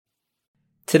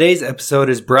Today's episode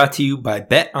is brought to you by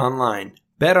BetOnline.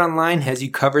 BetOnline has you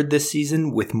covered this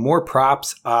season with more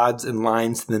props, odds, and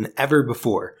lines than ever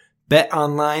before.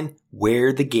 BetOnline,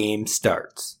 where the game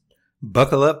starts.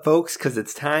 Buckle up, folks, because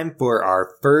it's time for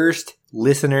our first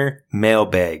listener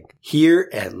mailbag here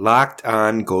at Locked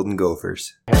On Golden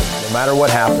Gophers. No matter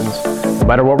what happens, no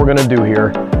matter what we're going to do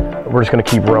here, we're just going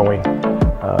to keep rowing.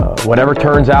 Whatever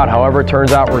turns out, however it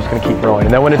turns out, we're just going to keep rowing.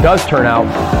 And then when it does turn out,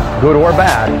 good or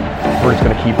bad, we're just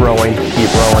going to keep rowing, and keep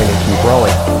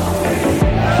rowing.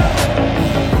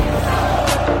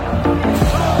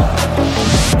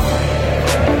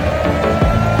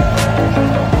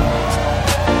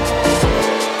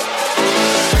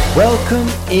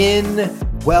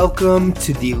 Welcome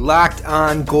to the Locked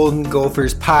On Golden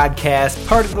Gophers podcast,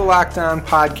 part of the Locked On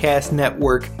Podcast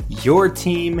Network, your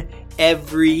team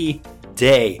every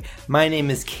day. My name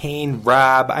is Kane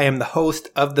Robb. I am the host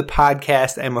of the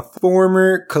podcast. I am a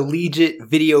former collegiate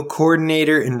video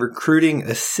coordinator and recruiting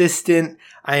assistant.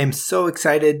 I am so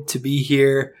excited to be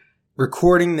here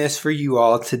recording this for you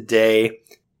all today.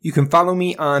 You can follow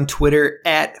me on Twitter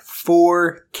at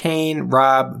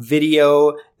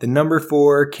 4KaneRobVideo, the number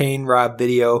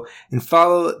 4KaneRobVideo, and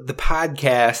follow the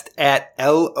podcast at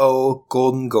LO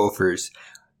Golden Gophers.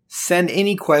 Send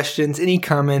any questions, any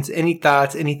comments, any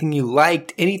thoughts, anything you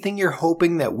liked, anything you're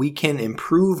hoping that we can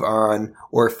improve on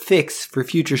or fix for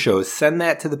future shows. Send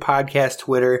that to the podcast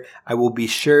Twitter. I will be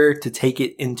sure to take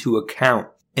it into account.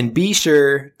 And be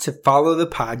sure to follow the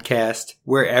podcast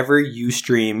wherever you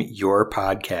stream your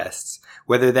podcasts,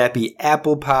 whether that be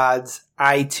Apple Pods,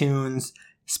 iTunes,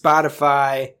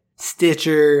 Spotify,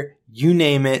 Stitcher, you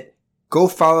name it. Go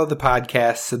follow the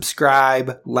podcast,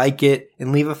 subscribe, like it,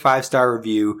 and leave a 5-star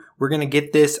review. We're going to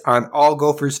get this on all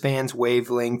Gophers fans'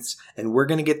 wavelengths, and we're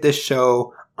going to get this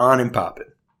show on and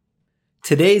popping.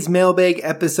 Today's mailbag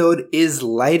episode is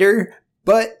lighter,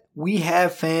 but we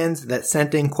have fans that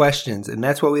sent in questions, and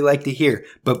that's what we like to hear.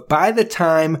 But by the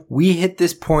time we hit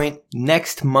this point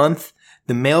next month,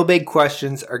 the mailbag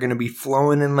questions are going to be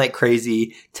flowing in like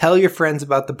crazy. Tell your friends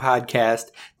about the podcast.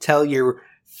 Tell your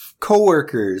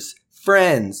coworkers,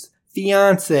 friends,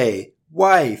 fiance,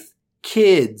 wife,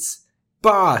 kids,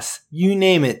 boss, you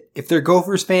name it. If they're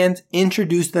Gophers fans,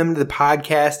 introduce them to the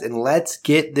podcast and let's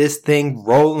get this thing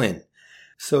rolling.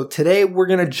 So today we're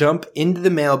going to jump into the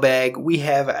mailbag. We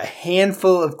have a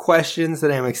handful of questions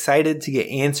that I'm excited to get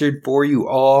answered for you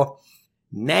all.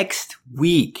 Next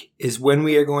week is when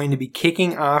we are going to be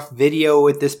kicking off video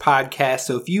with this podcast.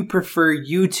 So if you prefer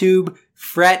YouTube,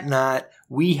 fret not.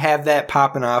 We have that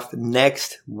popping off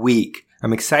next week.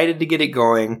 I'm excited to get it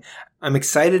going. I'm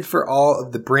excited for all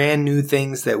of the brand new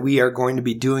things that we are going to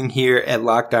be doing here at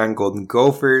Locked On Golden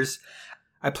Gophers.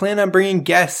 I plan on bringing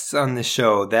guests on the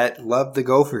show that love the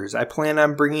Gophers. I plan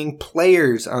on bringing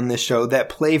players on the show that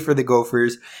play for the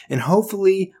Gophers. And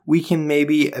hopefully we can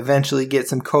maybe eventually get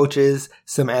some coaches,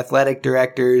 some athletic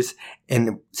directors,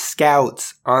 and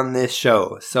scouts on this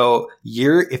show. So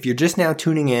if you're just now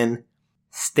tuning in,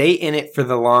 stay in it for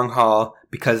the long haul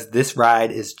because this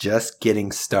ride is just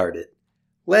getting started.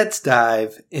 Let's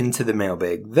dive into the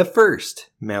mailbag, the first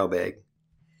mailbag.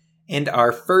 And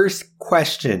our first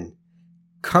question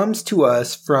comes to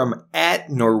us from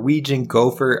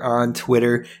 @NorwegianGopher on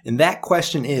Twitter. And that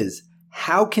question is,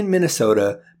 how can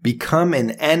Minnesota become an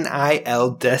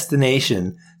NIL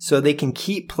destination so they can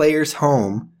keep players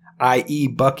home, i.e.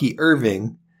 Bucky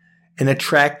Irving, and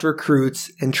attract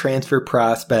recruits and transfer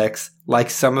prospects like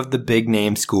some of the big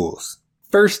name schools?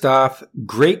 First off,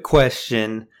 great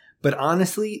question, but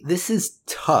honestly, this is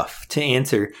tough to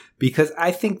answer because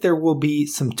I think there will be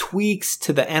some tweaks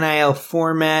to the NIL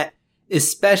format,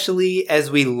 especially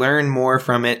as we learn more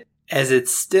from it as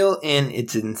it's still in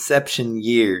its inception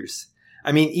years.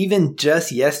 I mean, even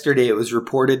just yesterday it was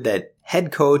reported that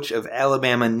head coach of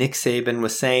Alabama, Nick Saban,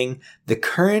 was saying the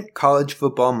current college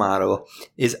football model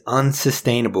is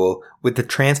unsustainable with the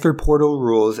transfer portal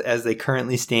rules as they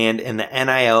currently stand and the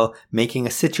NIL making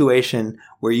a situation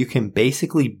where you can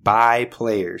basically buy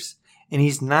players. And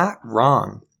he's not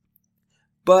wrong.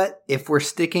 But if we're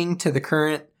sticking to the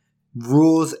current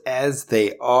rules as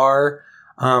they are,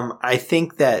 I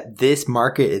think that this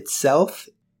market itself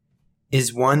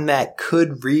is one that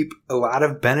could reap a lot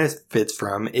of benefits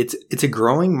from. It's a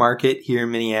growing market here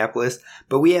in Minneapolis,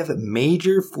 but we have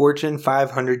major Fortune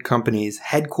 500 companies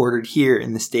headquartered here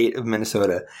in the state of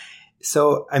Minnesota.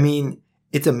 So, I mean,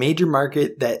 it's a major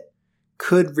market that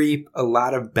could reap a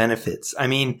lot of benefits. I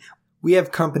mean, we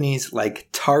have companies like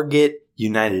Target,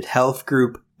 United Health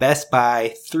Group, Best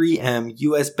Buy, 3M,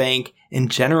 US Bank, and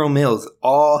General Mills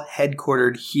all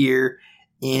headquartered here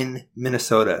in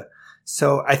Minnesota.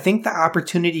 So I think the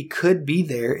opportunity could be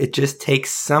there. It just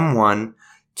takes someone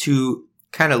to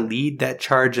kind of lead that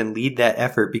charge and lead that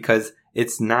effort, because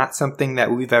it's not something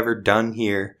that we've ever done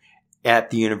here at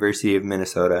the University of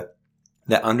Minnesota.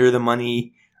 That under the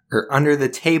money or under the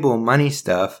table money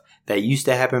stuff that used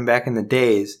to happen back in the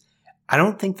days, I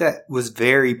don't think that was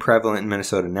very prevalent in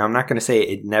Minnesota. Now, I'm not going to say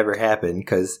it never happened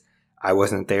because I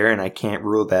wasn't there and I can't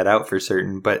rule that out for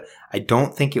certain, but I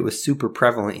don't think it was super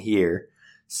prevalent here.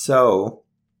 So,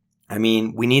 I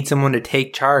mean, we need someone to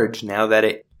take charge now that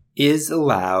it is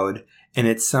allowed and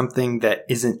it's something that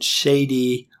isn't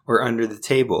shady or under the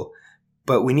table.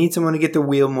 But we need someone to get the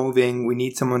wheel moving. We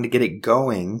need someone to get it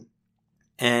going.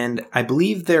 And I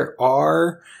believe there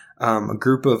are a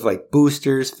group of like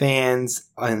boosters, fans,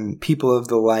 and people of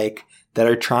the like that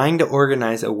are trying to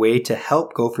organize a way to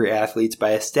help Gopher athletes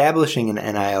by establishing an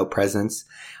NIL presence.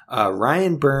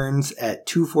 Ryan Burns at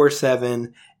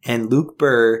 247 and Luke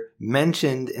Burr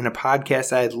mentioned in a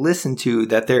podcast I had listened to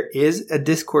that there is a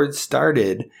Discord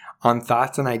started on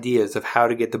thoughts and ideas of how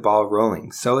to get the ball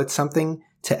rolling. So it's something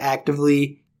to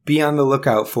actively be on the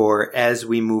lookout for as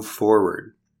we move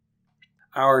forward.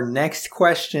 Our next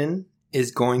question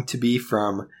is going to be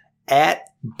from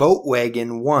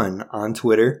 @Boatwagon1 on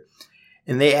Twitter.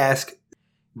 And they ask,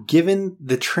 given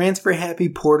the transfer happy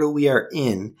portal we are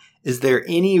in, is there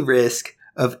any risk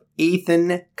of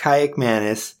Ethan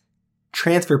Kayakmanis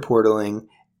transfer portaling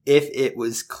if it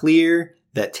was clear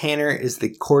that Tanner is the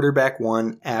quarterback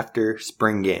one after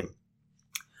spring game?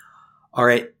 All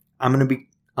right, I'm going to be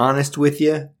honest with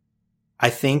you. I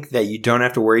think that you don't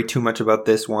have to worry too much about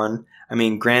this one. I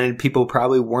mean, granted, people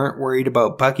probably weren't worried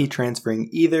about Bucky transferring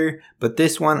either, but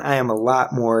this one I am a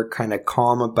lot more kind of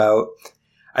calm about.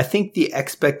 I think the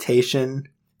expectation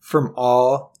from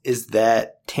all is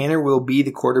that Tanner will be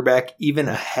the quarterback even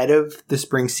ahead of the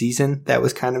spring season. That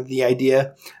was kind of the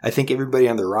idea. I think everybody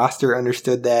on the roster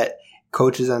understood that.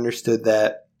 Coaches understood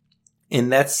that.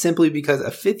 And that's simply because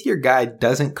a fifth-year guy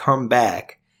doesn't come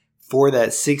back for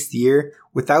that sixth year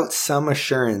without some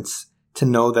assurance to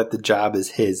know that the job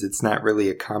is his. It's not really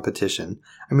a competition.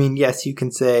 I mean, yes, you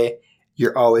can say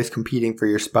you're always competing for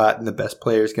your spot and the best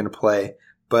player is going to play,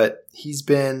 but he's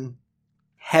been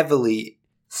heavily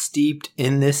steeped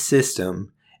in this system,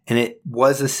 and it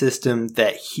was a system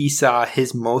that he saw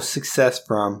his most success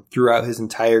from throughout his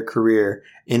entire career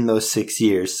in those 6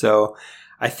 years. So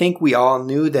I think we all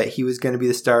knew that he was going to be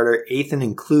the starter, Ethan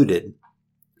included.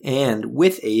 And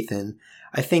with Ethan,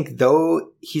 I think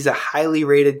though he's a highly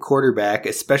rated quarterback,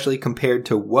 especially compared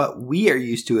to what we are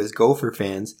used to as Gopher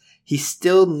fans, he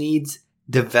still needs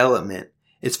development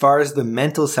as far as the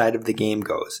mental side of the game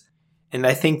goes. And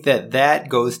I think that that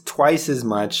goes twice as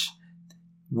much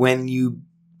when you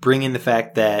bring in the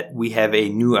fact that we have a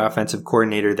new offensive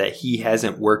coordinator that he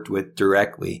hasn't worked with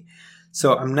directly.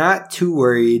 So I'm not too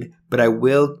worried, but I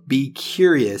will be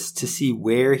curious to see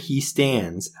where he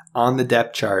stands on the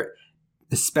depth chart,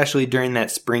 especially during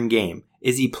that spring game.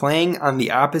 Is he playing on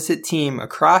the opposite team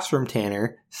across from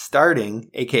Tanner, starting,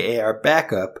 aka our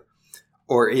backup,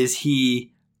 or is he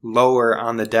lower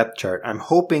on the depth chart? I'm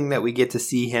hoping that we get to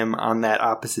see him on that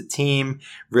opposite team,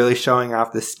 really showing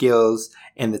off the skills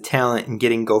and the talent and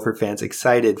getting Gopher fans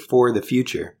excited for the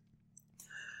future.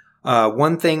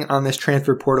 One thing on this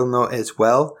transfer portal note as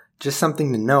well, just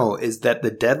something to know, is that the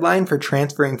deadline for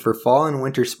transferring for fall and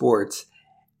winter sports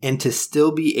and to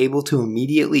still be able to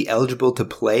immediately eligible to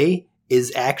play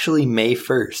is actually May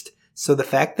 1st. So the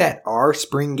fact that our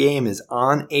spring game is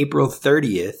on April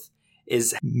 30th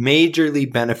is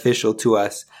majorly beneficial to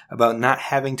us about not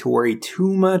having to worry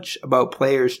too much about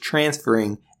players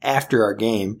transferring after our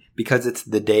game because it's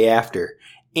the day after.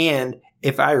 And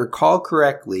if I recall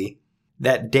correctly,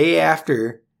 that day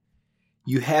after,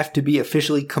 you have to be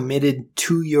officially committed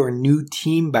to your new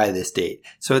team by this date.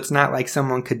 So it's not like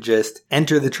someone could just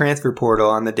enter the transfer portal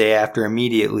on the day after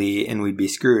immediately and we'd be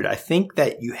screwed. I think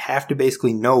that you have to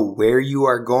basically know where you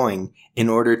are going in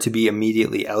order to be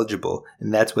immediately eligible.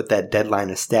 And that's what that deadline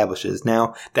establishes.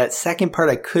 Now, that second part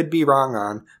I could be wrong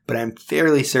on, but I'm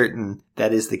fairly certain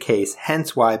that is the case.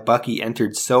 Hence why Bucky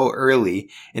entered so early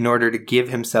in order to give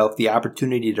himself the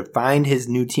opportunity to find his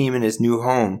new team and his new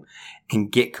home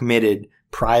and get committed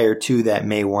prior to that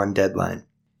May 1 deadline.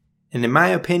 And in my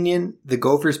opinion, the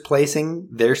Gophers placing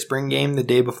their spring game the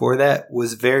day before that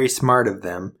was very smart of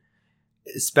them,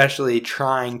 especially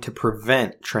trying to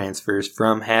prevent transfers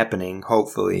from happening,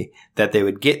 hopefully, that they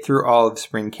would get through all of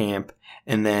spring camp,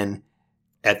 and then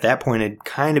at that point it'd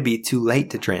kind of be too late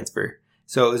to transfer.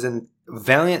 So it was a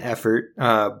valiant effort,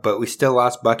 but we still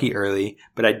lost Bucky early,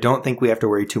 but I don't think we have to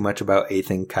worry too much about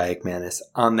Ethan Kayakmanis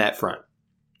on that front.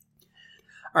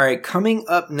 All right, coming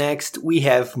up next, we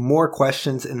have more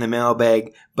questions in the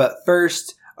mailbag, but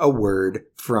first, a word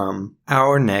from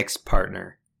our next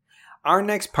partner. Our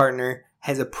next partner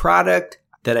has a product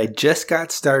that I just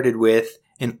got started with,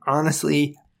 and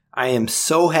honestly, I am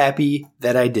so happy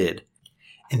that I did.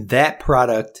 And that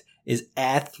product is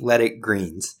Athletic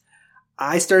Greens.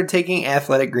 I started taking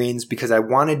Athletic Greens because I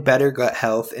wanted better gut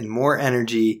health and more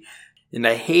energy, and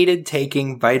I hated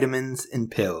taking vitamins and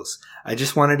pills. I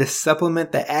just wanted a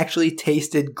supplement that actually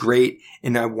tasted great,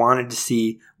 and I wanted to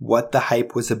see what the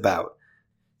hype was about.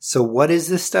 So what is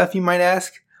this stuff, you might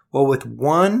ask? Well, with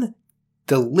one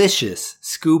delicious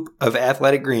scoop of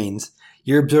Athletic Greens,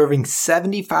 you're absorbing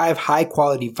 75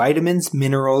 high-quality vitamins,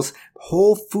 minerals,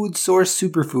 whole food source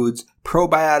superfoods,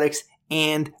 probiotics,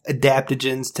 and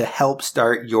adaptogens to help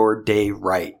start your day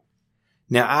right.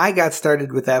 Now, I got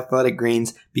started with Athletic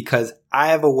Greens because I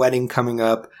have a wedding coming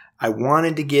up. I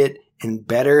wanted to get in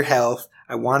better health.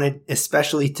 I wanted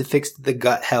especially to fix the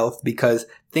gut health because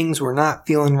things were not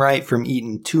feeling right from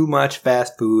eating too much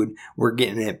fast food. We're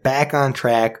getting it back on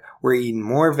track. We're eating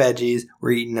more veggies.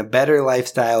 We're eating a better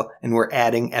lifestyle, and we're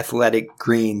adding Athletic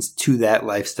Greens to that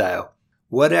lifestyle.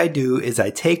 What I do is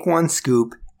I take one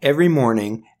scoop every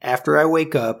morning after I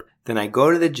wake up. Then I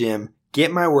go to the gym,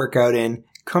 get my workout in,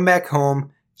 come back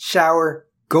home, shower,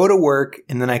 go to work,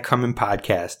 and then I come and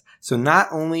podcast. So not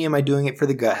only am I doing it for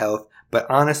the gut health, but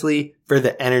honestly for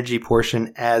the energy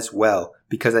portion as well,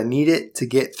 because I need it to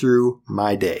get through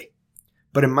my day.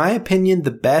 But in my opinion,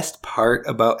 the best part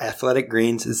about Athletic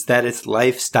Greens is that it's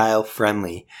lifestyle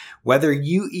friendly. Whether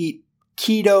you eat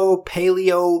keto,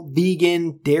 paleo,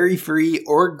 vegan, dairy-free,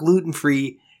 or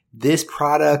gluten-free, this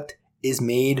product is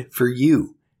made for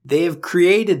you. They have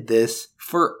created this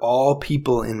for all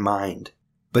people in mind.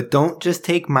 But don't just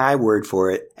take my word for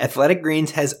it. Athletic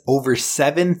Greens has over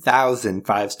 7,000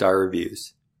 5-star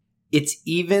reviews. It's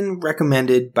even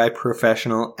recommended by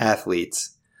professional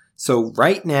athletes. So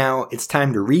right now, it's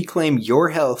time to reclaim your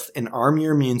health and arm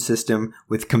your immune system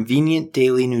with convenient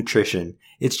daily nutrition.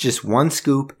 It's just one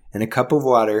scoop and a cup of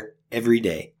water every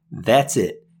day. That's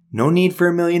it. No need for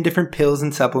a million different pills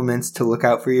and supplements to look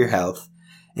out for your health.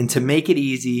 And to make it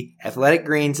easy, Athletic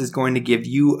Greens is going to give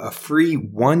you a free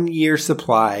 1-year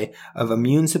supply of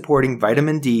immune-supporting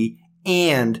vitamin D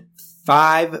and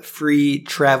 5 free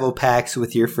travel packs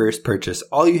with your first purchase.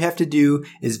 All you have to do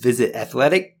is visit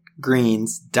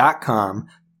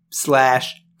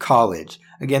athleticgreens.com/college.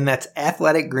 Again, that's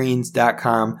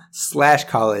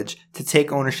athleticgreens.com/college to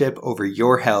take ownership over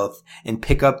your health and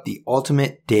pick up the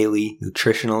ultimate daily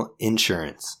nutritional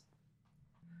insurance.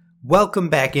 Welcome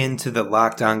back into the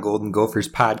Locked On Golden Gophers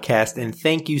podcast, and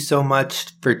thank you so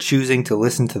much for choosing to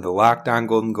listen to the Locked On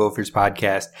Golden Gophers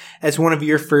podcast as one of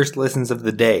your first listens of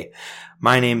the day.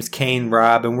 My name's Kane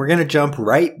Robb, and we're going to jump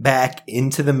right back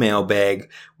into the mailbag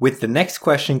with the next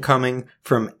question coming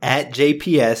from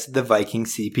 @JPS the Viking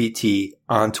CPT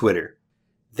on Twitter.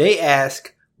 They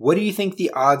ask, what do you think the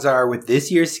odds are with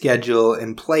this year's schedule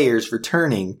and players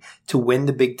returning to win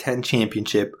the Big Ten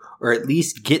championship, or at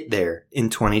least get there in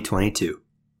 2022?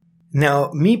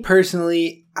 Now, me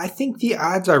personally, I think the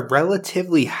odds are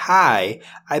relatively high.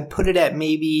 I'd put it at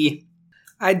maybe,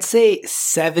 I'd say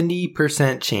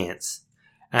 70% chance.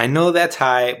 I know that's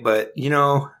high, but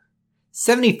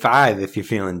 75 if you're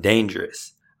feeling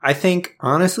dangerous. I think,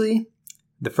 honestly,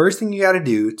 the first thing you got to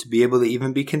do to be able to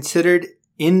even be considered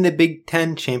in the Big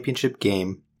Ten championship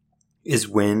game is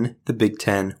win the Big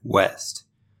Ten West.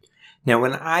 Now,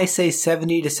 when I say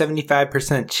 70 to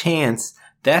 75% chance,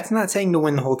 that's not saying to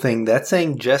win the whole thing. That's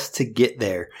saying just to get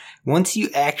there. Once you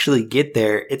actually get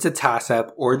there, it's a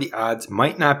toss-up, or the odds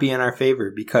might not be in our favor,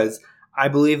 because I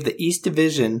believe the East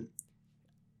Division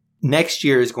next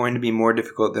year is going to be more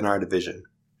difficult than our division.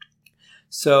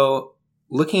 So,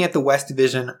 looking at the West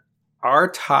Division, our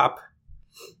top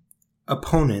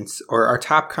opponents, or our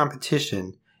top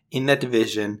competition in that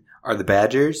division, are the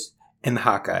Badgers and the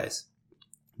Hawkeyes.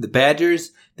 The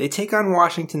Badgers, they take on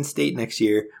Washington State next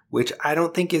year, which I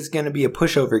don't think is going to be a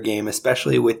pushover game,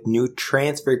 especially with new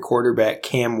transfer quarterback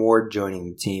Cam Ward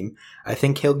joining the team. I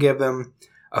think he'll give them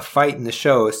a fight in the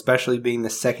show, especially being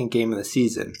the second game of the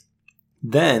season.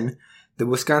 Then, the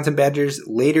Wisconsin Badgers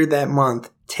later that month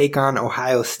take on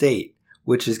Ohio State,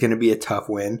 which is going to be a tough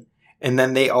win. And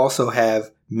then they also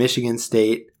have Michigan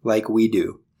State like we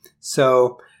do.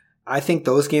 So, I think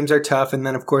those games are tough, and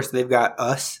then of course they've got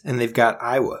us and they've got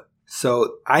Iowa.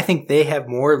 So I think they have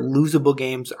more losable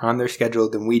games on their schedule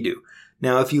than we do.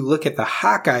 Now, if you look at the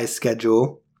Hawkeyes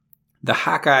schedule, the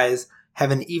Hawkeyes have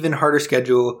an even harder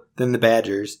schedule than the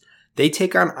Badgers. They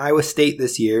take on Iowa State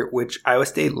this year, which Iowa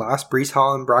State lost Breece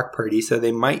Hall and Brock Purdy, so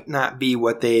they might not be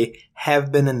what they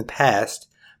have been in the past.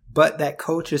 But that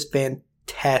coach is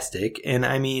fantastic, and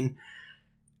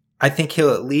I think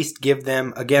he'll at least give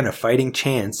them, again, a fighting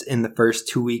chance in the first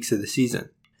 2 weeks of the season.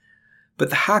 But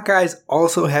the Hawkeyes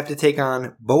also have to take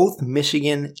on both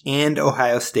Michigan and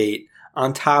Ohio State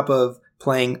on top of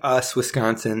playing us,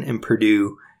 Wisconsin, and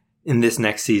Purdue in this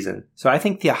next season. So I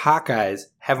think the Hawkeyes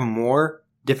have a more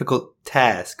difficult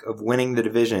task of winning the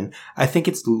division. I think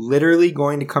it's literally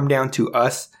going to come down to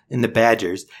us and the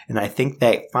Badgers. And I think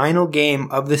that final game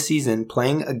of the season,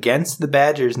 playing against the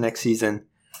Badgers next season,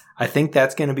 I think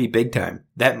that's going to be big time.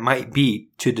 That might be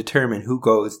to determine who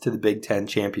goes to the Big Ten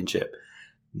championship.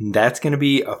 That's going to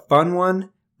be a fun one,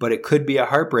 but it could be a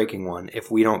heartbreaking one if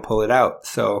we don't pull it out.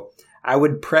 So I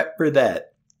would prep for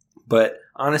that. But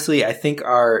honestly, I think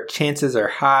our chances are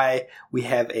high. We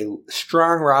have a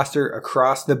strong roster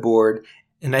across the board.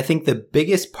 And I think the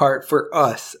biggest part for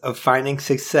us of finding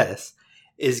success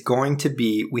is going to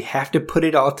be we have to put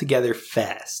it all together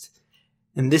fast.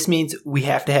 And this means we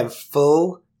have to have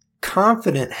full,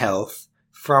 confident health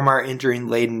from our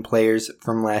injury-laden players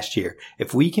from last year.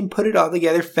 If we can put it all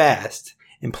together fast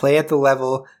and play at the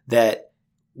level that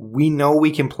we know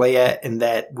we can play at and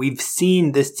that we've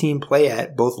seen this team play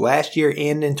at both last year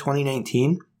and in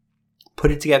 2019,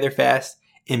 put it together fast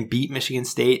and beat Michigan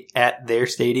State at their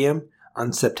stadium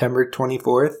on September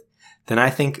 24th, then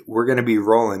I think we're going to be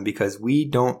rolling because we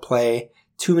don't play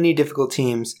too many difficult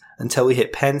teams until we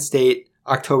hit Penn State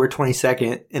October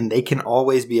 22nd, and they can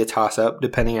always be a toss-up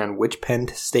depending on which Penn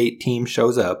State team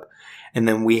shows up. And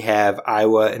then we have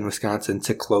Iowa and Wisconsin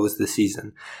to close the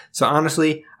season. So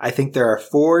honestly, I think there are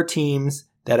 4 teams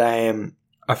that I am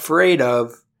afraid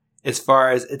of as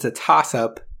far as it's a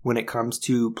toss-up when it comes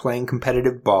to playing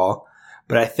competitive ball.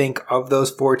 But I think of those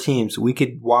 4 teams, we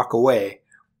could walk away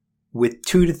with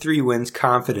 2 to 3 wins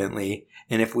confidently.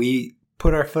 And if we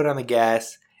put our foot on the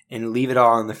gas and leave it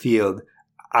all on the field,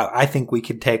 I think we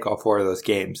could take all 4 of those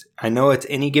games. I know it's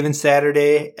any given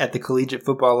Saturday at the collegiate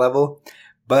football level,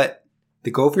 but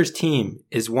the Gophers team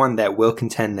is one that will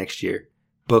contend next year.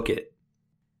 Book it.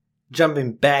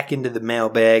 Jumping back into the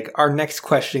mailbag, our next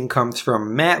question comes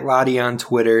from Matt Lottie on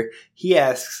Twitter. He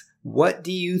asks, what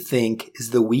do you think is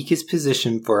the weakest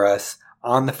position for us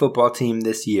on the football team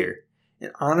this year?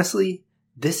 And honestly,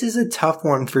 this is a tough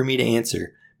one for me to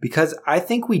answer, because I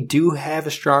think we do have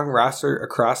a strong roster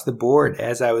across the board,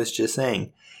 as I was just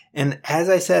saying. And as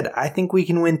I said, I think we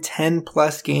can win 10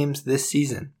 plus games this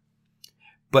season.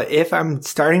 But if I'm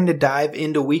starting to dive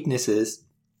into weaknesses,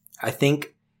 I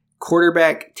think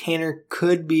quarterback Tanner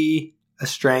could be a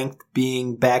strength,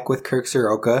 being back with Kirk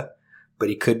Soroka, but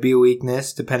he could be a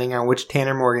weakness depending on which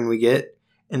Tanner Morgan we get.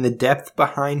 And the depth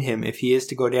behind him, if he is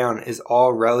to go down, is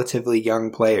all relatively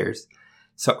young players.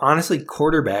 So honestly,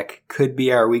 quarterback could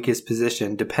be our weakest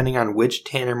position depending on which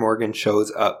Tanner Morgan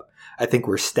shows up. I think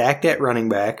we're stacked at running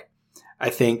back. I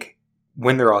think,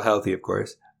 when they're all healthy, of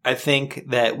course. I think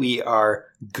that we are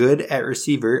good at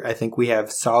receiver. I think we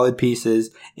have solid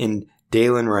pieces in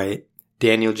Dalen Wright,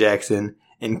 Daniel Jackson,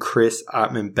 and Chris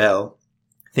Ottman-Bell.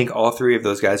 I think all 3 of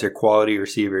those guys are quality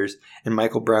receivers, and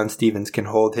Michael Brown-Stevens can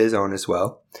hold his own as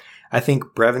well. I think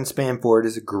Brevin Spanford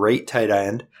is a great tight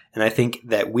end, and I think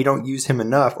that we don't use him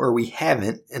enough, or we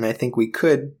haven't, and I think we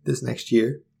could this next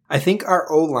year. I think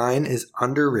our O-line is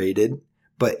underrated,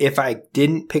 but if I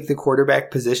didn't pick the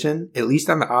quarterback position, at least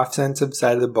on the offensive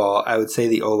side of the ball, I would say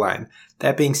the O-line.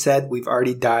 That being said, we've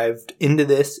already dived into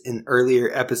this in earlier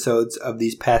episodes of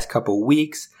these past couple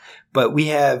weeks, but we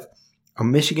have a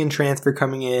Michigan transfer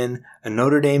coming in, a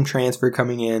Notre Dame transfer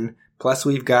coming in, plus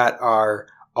we've got our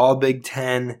All Big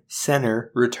Ten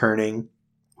center returning.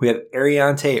 We have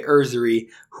Ariante Ursery,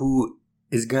 who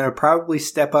is going to probably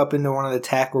step up into one of the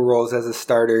tackle roles as a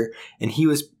starter, and he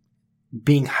was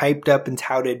being hyped up and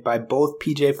touted by both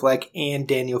PJ Fleck and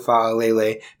Daniel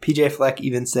Faalele. PJ Fleck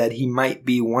even said he might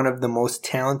be one of the most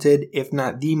talented, if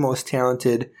not the most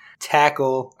talented,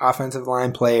 tackle offensive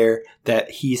line player that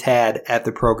he's had at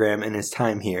the program in his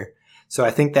time here. So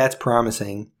I think that's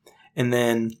promising. And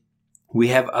then we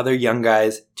have other young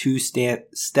guys to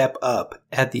step up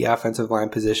at the offensive line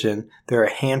position. There are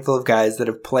a handful of guys that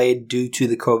have played due to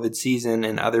the COVID season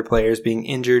and other players being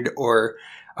injured or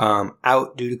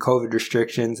out due to COVID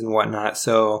restrictions and whatnot.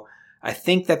 So I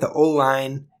think that the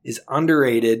O-line is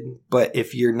underrated, but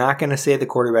if you're not going to say the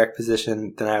quarterback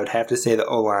position, then I would have to say the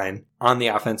O-line on the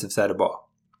offensive side of ball.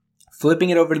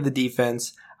 Flipping it over to the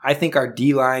defense, I think our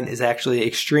D-line is actually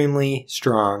extremely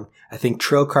strong. I think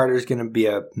Trill Carter is going to be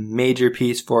a major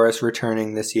piece for us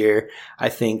returning this year. I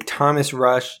think Thomas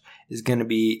Rush is going to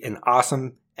be an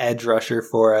awesome edge rusher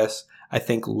for us. I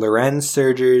think Lorenz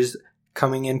Surgers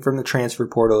coming in from the transfer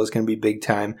portal is going to be big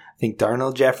time. I think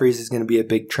Darnell Jeffries is going to be a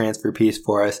big transfer piece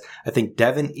for us. I think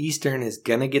Devin Eastern is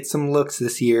going to get some looks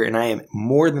this year, and I am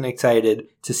more than excited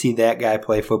to see that guy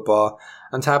play football.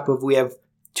 On top of, we have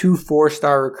 2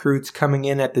 4-star recruits coming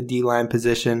in at the D-line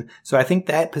position. So I think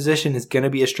that position is going to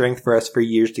be a strength for us for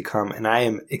years to come, and I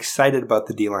am excited about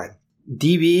the D-line.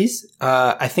 DBs,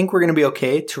 I think we're going to be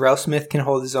okay. Terrell Smith can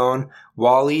hold his own.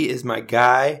 Wally is my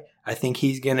guy. I think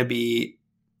he's going to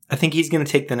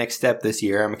take the next step this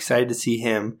year. I'm excited to see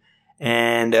him.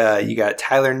 And you got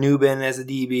Tyler Nubin as a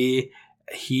DB.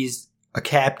 He's a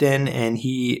captain, and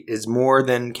he is more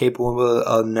than capable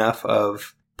enough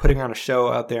of putting on a show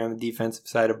out there on the defensive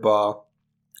side of ball.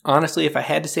 Honestly, if I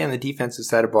had to say on the defensive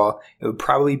side of ball, it would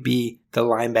probably be the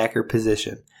linebacker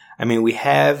position. I mean, we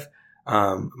have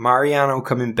Mariano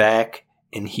coming back,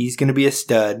 and he's going to be a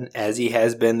stud, as he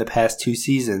has been the past 2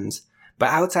 seasons. But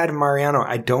outside of Mariano,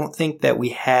 I don't think that we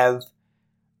have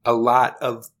a lot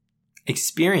of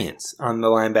experience on the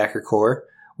linebacker core.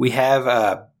 We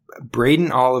have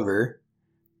Braden Oliver,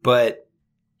 but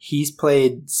he's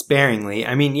played sparingly.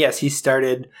 I mean, yes, he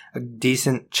started a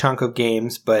decent chunk of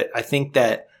games, but I think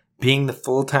that being the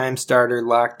full-time starter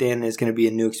locked in is going to be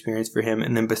a new experience for him.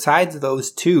 And then besides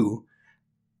those 2,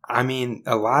 I mean,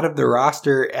 a lot of the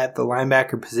roster at the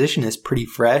linebacker position is pretty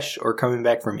fresh or coming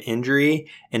back from injury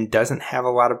and doesn't have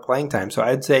a lot of playing time. So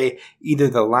I'd say either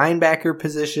the linebacker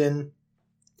position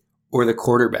or the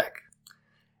quarterback.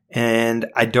 And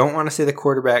I don't want to say the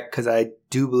quarterback because I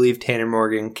do believe Tanner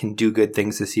Morgan can do good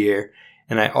things this year.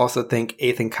 And I also think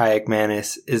Ethan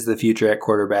Kayak-Manis is the future at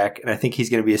quarterback, and I think he's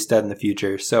going to be a stud in the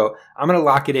future. So I'm going to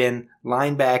lock it in.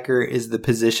 Linebacker is the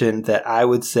position that I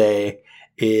would say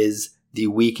is the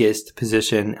weakest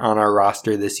position on our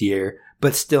roster this year,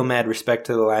 but still mad respect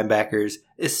to the linebackers,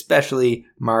 especially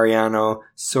Mariano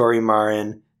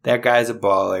Sori-Marin. That guy's a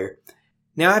baller.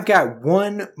 Now I've got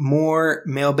one more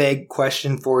mailbag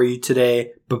question for you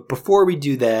today, but before we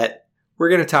do that, we're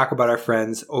going to talk about our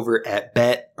friends over at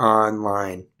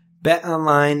BetOnline.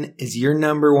 BetOnline is your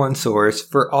number one source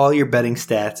for all your betting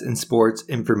stats and sports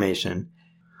information.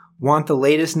 Want the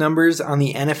latest numbers on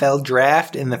the NFL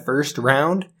draft in the first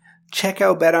round? Check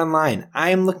out BetOnline.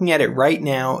 I am looking at it right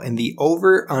now, and the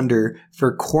over-under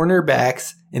for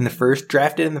cornerbacks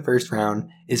drafted in the first round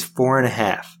is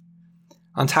 4.5.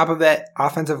 On top of that,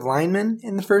 offensive linemen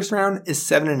in the first round is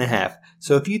 7.5.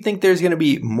 So if you think there's going to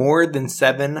be more than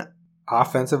 7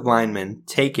 offensive linemen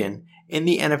taken in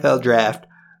the NFL draft,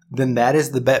 then that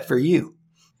is the bet for you.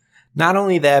 Not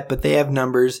only that, but they have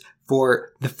numbers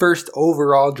for the first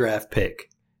overall draft pick,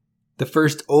 the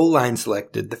first O-line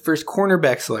selected, the first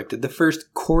cornerback selected, the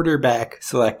first quarterback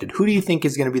selected. Who do you think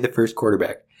is going to be the first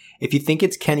quarterback? If you think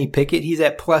it's Kenny Pickett, he's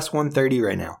at plus 130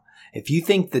 right now. If you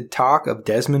think the talk of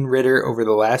Desmond Ridder over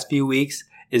the last few weeks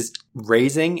is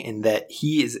raising and that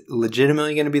he is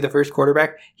legitimately going to be the first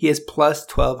quarterback, he has plus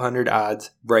 1,200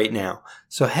 odds right now.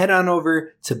 So head on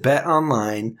over to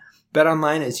BetOnline.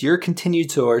 BetOnline is your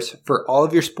continued source for all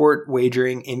of your sport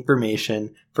wagering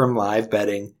information, from live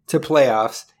betting to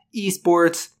playoffs,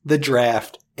 esports, the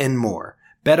draft, and more.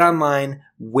 BetOnline,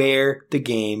 where the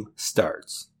game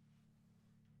starts.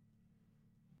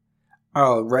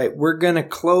 All right, we're going to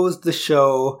close the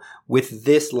show with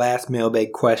this last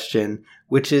mailbag question,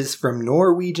 which is from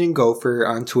Norwegian Gopher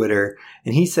on Twitter.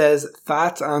 And he says,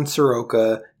 thoughts on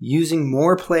Soroka using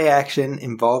more play action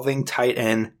involving tight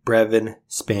end Brevin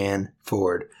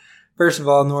Spann-Ford. First of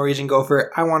all, Norwegian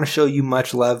Gopher, I want to show you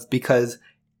much love because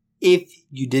if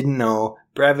you didn't know,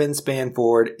 Brevin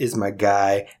Spann-Ford is my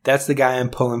guy. That's the guy I'm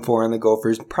pulling for on the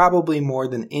Gophers, probably more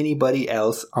than anybody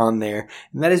else on there.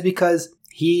 And that is because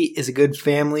he is a good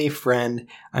family friend.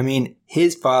 I mean,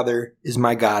 his father is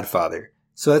my godfather.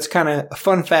 So that's kind of a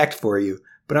fun fact for you.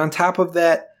 But on top of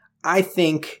that, I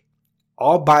think,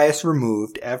 all bias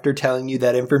removed after telling you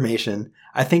that information,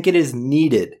 I think it is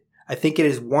needed. I think it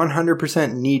is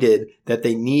 100% needed that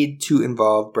they need to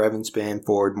involve Brevin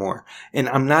Spann-Ford more. And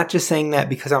I'm not just saying that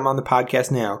because I'm on the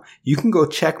podcast now. You can go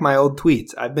check my old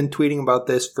tweets. I've been tweeting about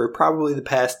this for probably the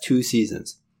past 2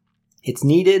 seasons. It's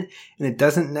needed, and it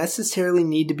doesn't necessarily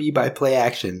need to be by play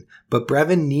action, but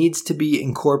Brevin needs to be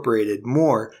incorporated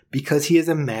more because he is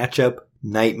a matchup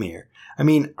nightmare. I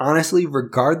mean, honestly,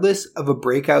 regardless of a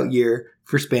breakout year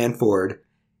for Spann-Ford,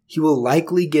 he will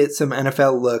likely get some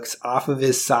NFL looks off of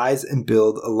his size and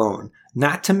build alone.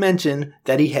 Not to mention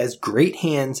that he has great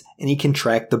hands and he can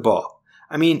track the ball.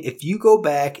 I mean, if you go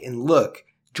back and look,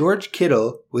 George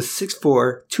Kittle was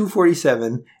 6'4",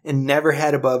 247, and never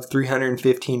had above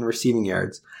 315 receiving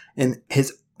yards. And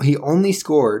he only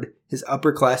scored his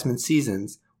upperclassmen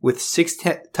seasons with 6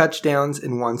 touchdowns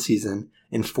in one season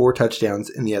and 4 touchdowns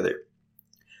in the other.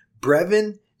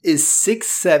 Brevin is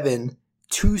 6'7",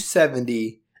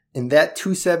 270, and that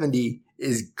 270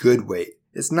 is good weight.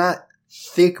 It's not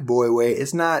thick boy weight.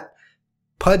 It's not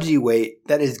pudgy weight.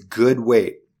 That is good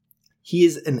weight. He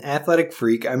is an athletic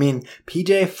freak. I mean,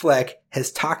 PJ Fleck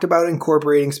has talked about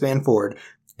incorporating Spanford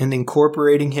and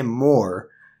incorporating him more,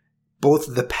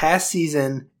 both the past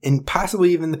season and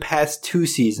possibly even the past 2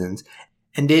 seasons,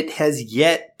 and it has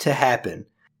yet to happen.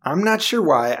 I'm not sure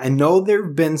why. I know there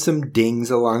have been some dings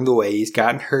along the way. He's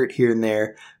gotten hurt here and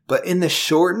there, but in the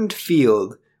shortened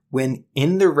field, when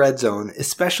in the red zone,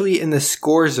 especially in the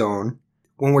score zone,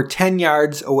 when we're 10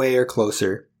 yards away or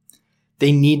closer,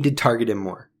 they need to target him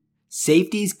more.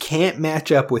 Safeties can't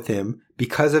match up with him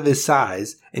because of his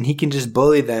size, and he can just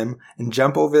bully them and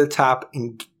jump over the top,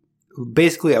 and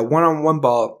basically a one-on-one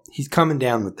ball, he's coming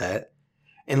down with that.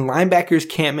 And linebackers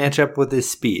can't match up with his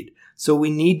speed. So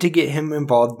we need to get him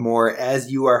involved more,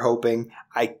 as you are hoping.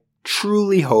 I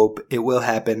truly hope it will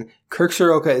happen. Kirk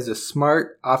Soroka is a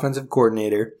smart offensive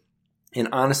coordinator, and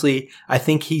honestly, I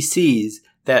think he sees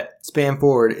that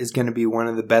Spanford is going to be one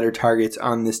of the better targets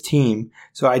on this team.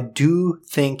 So I do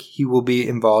think he will be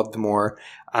involved more.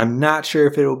 I'm not sure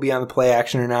if it will be on the play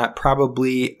action or not.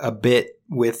 Probably a bit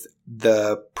with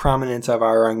the prominence of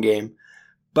our run game.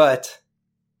 But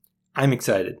I'm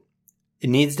excited. It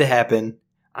needs to happen.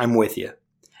 I'm with you.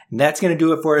 And that's going to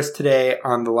do it for us today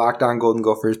on the Locked On Golden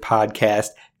Gophers podcast.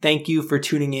 Thank you for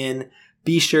tuning in.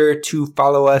 Be sure to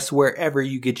follow us wherever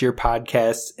you get your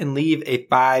podcasts and leave a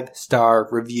 5-star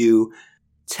review.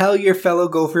 Tell your fellow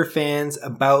Gopher fans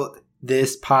about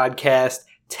this podcast.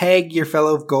 Tag your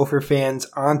fellow Gopher fans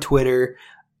on Twitter,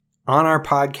 on our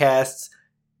podcasts.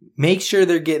 Make sure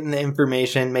they're getting the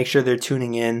information. Make sure they're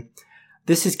tuning in.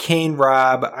 This is Kane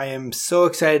Robb. I am so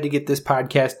excited to get this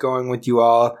podcast going with you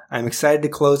all. I'm excited to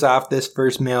close off this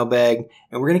first mailbag,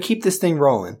 and we're going to keep this thing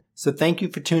rolling. So thank you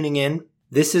for tuning in.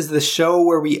 This is the show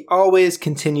where we always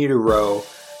continue to row.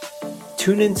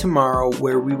 Tune in tomorrow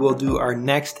where we will do our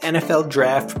next NFL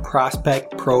Draft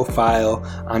prospect profile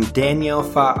on Daniel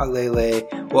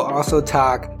Fa'alele. We'll also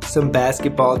talk some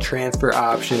basketball transfer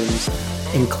options,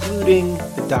 including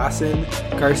the Dawson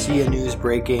Garcia news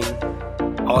breaking.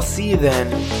 I'll see you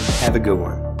then. Have a good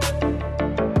one.